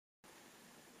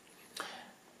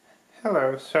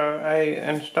Hello, so I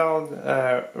installed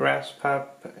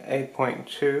Raspup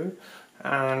 8.2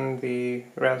 on the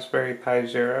Raspberry Pi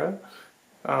Zero.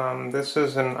 This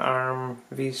is an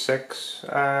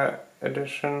armv6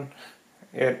 edition.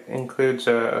 It includes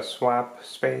a swap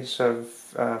space of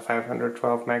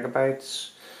 512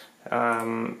 megabytes,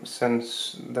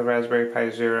 since the Raspberry Pi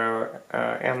Zero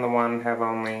and the One have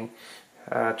only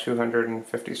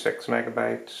 256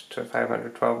 megabytes to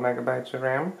 512 megabytes of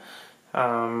RAM.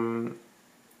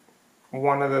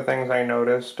 One of the things I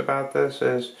noticed about this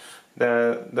is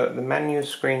the menu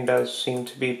screen does seem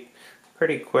to be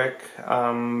pretty quick,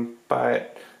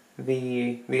 but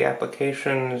the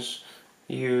applications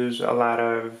use a lot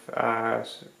of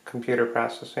computer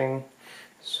processing.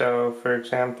 So, for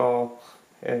example,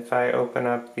 if I open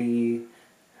up the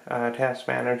task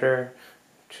manager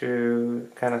to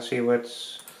kind of see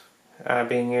what's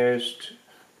being used,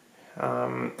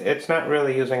 it's not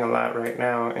really using a lot right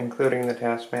now, including the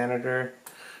task manager.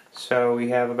 So we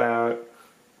have about,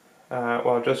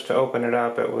 well, just to open it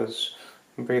up, it was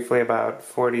briefly about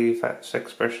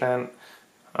 46%.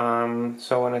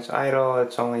 So when it's idle,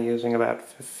 it's only using about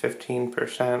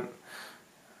 15%.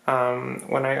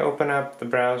 When I open up the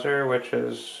browser, which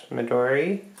is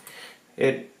Midori,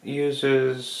 it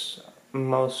uses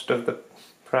most of the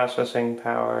processing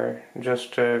power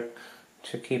just to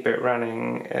keep it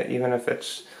running, even if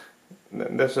this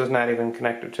is not even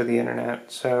connected to the internet.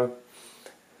 So,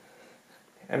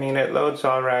 I mean, it loads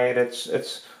all right.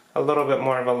 It's a little bit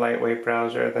more of a lightweight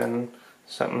browser than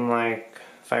something like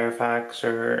Firefox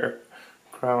or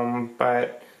Chrome,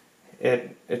 but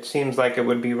it seems like it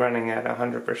would be running at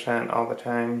 100% all the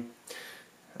time.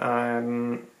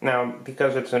 Now,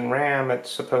 because it's in RAM,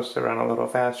 it's supposed to run a little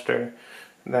faster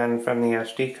than from the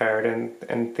SD card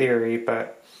in theory,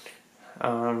 but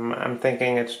I'm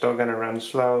thinking it's still going to run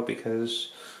slow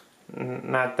because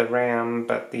not the RAM,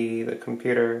 but the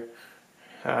computer,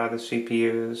 the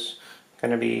CPU is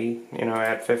going to be,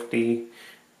 at 50%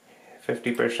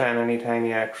 anytime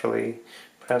you actually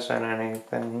press on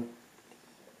anything.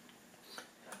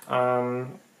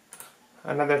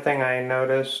 Another thing I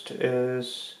noticed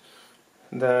is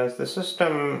the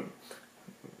system,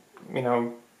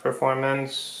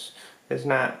 performance is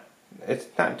not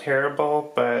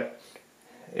terrible, but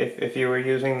if you were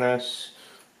using this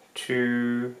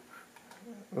to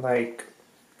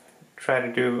try to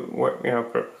do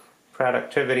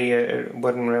productivity, it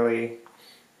wouldn't really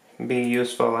be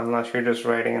useful unless you're just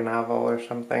writing a novel or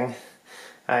something.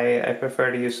 I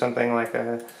prefer to use something like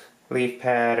a leaf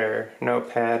pad or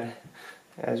notepad.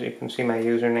 As you can see, my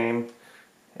username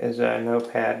is a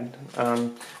notepad.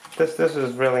 This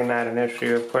is really not an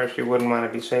issue. Of course, you wouldn't want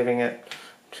to be saving it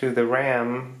to the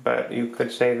RAM, but you could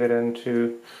save it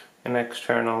into an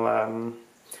external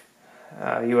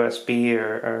USB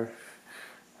or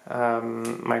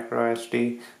micro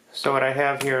SD. So what I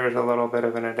have here is a little bit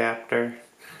of an adapter,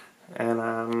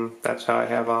 and that's how I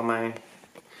have all my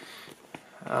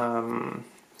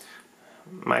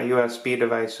my USB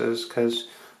devices, because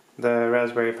the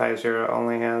Raspberry Pi Zero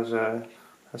only has a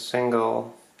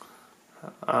single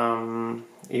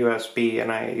USB,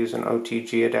 and I use an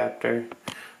OTG adapter.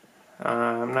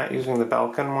 I'm not using the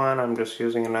Belkin one, I'm just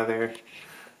using another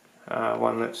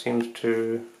one that seems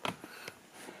to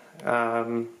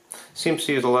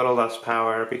use a little less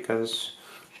power, because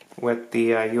with the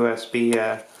USB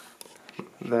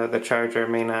the charger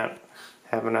may not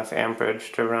have enough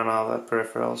amperage to run all the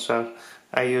peripherals, so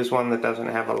I use one that doesn't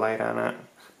have a light on it,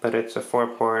 but it's a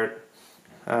 4-port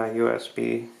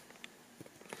USB.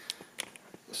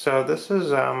 So this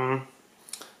is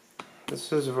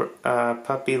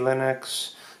Puppy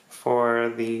Linux for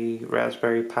the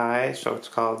Raspberry Pi, so it's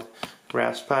called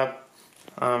Raspup.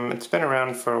 It's been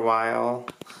around for a while.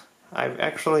 I've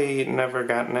actually never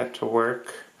gotten it to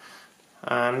work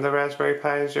on the Raspberry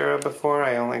Pi Zero before.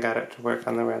 I only got it to work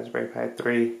on the Raspberry Pi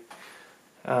 3.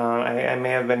 I may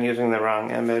have been using the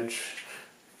wrong image,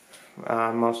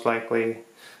 most likely,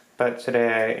 but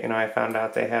today I found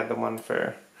out they had the one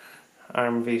for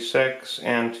armv6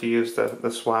 and to use the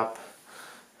swap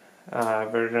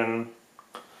version.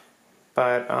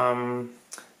 But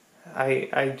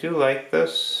I do like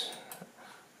this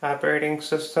operating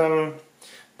system.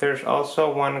 There's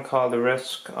also one called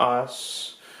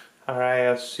RISC-OS,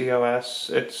 RISC-OS.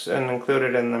 It's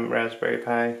included in the Raspberry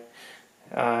Pi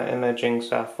imaging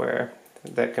software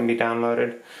that can be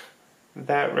downloaded.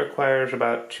 That requires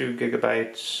about 2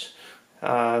 gigabytes,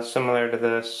 similar to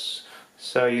this.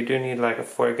 So you do need like a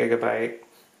 4 gigabyte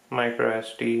micro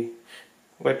SD,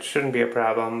 which shouldn't be a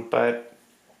problem, but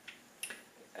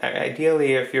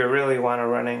ideally if you really want to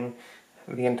running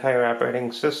the entire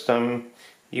operating system,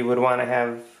 you would want to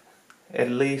have at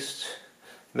least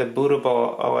the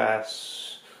bootable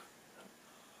OS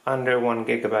under 1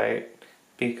 gigabyte,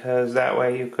 because that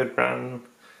way you could run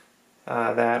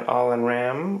that all in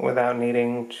RAM without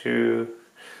needing to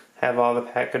have all the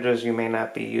packages you may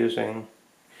not be using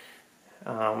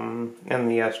in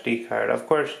the SD card. Of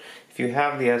course, if you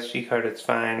have the SD card, it's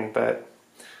fine, but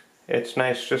it's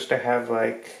nice just to have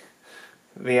like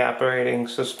the operating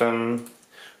system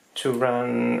to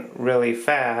run really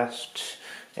fast,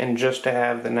 and just to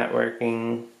have the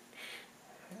networking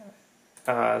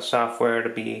software to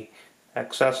be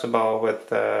accessible with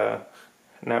the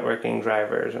networking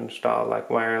drivers installed, like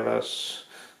wireless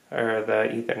or the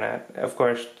Ethernet. Of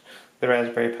course, the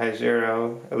Raspberry Pi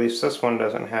Zero, at least this one,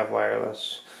 doesn't have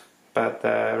wireless, but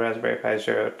the Raspberry Pi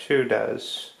Zero 2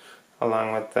 does,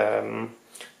 along with the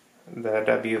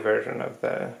W version of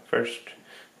the first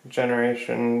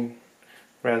generation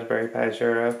Raspberry Pi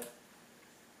Zero.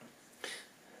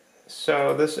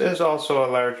 So this is also a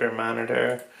larger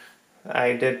monitor.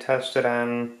 I did test it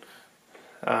on,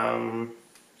 I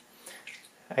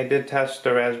did test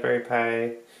the Raspberry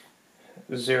Pi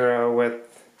Zero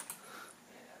with,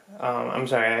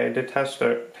 I did test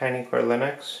the Tiny Core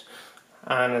Linux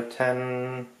on a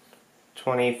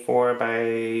 1024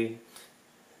 by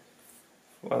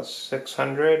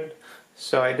 600.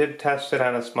 So I did test it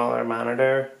on a smaller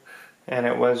monitor, and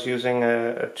it was using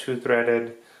a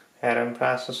 2-threaded Atom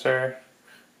processor,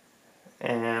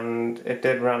 and it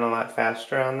did run a lot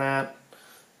faster on that.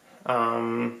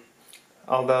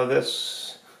 Although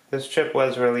this chip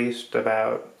was released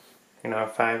about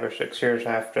 5 or 6 years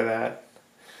after that.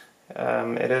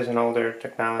 It is an older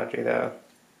technology though.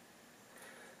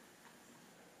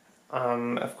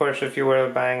 Of course, if you were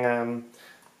buying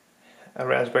a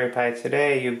Raspberry Pi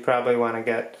today, you'd probably want to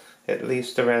get at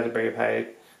least the Raspberry Pi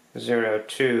Zero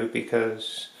 2,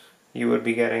 because you would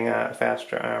be getting a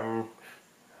faster ARM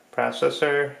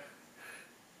processor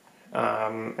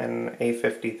and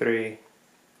A53.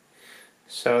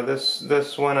 So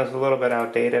this one is a little bit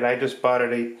outdated. I just bought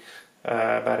it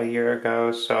about a year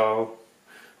ago, so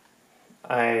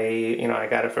I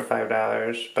got it for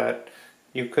 $5, but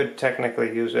you could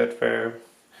technically use it for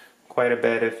quite a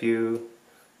bit if you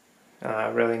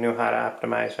really knew how to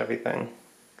optimize everything.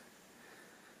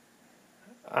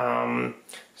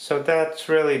 So that's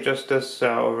really just this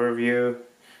overview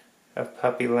of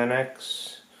Puppy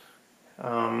Linux.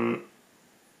 I'm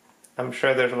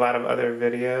sure there's a lot of other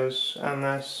videos on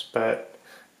this, but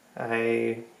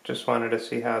I just wanted to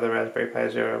see how the Raspberry Pi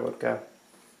Zero would go.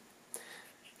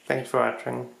 Thanks for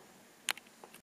watching.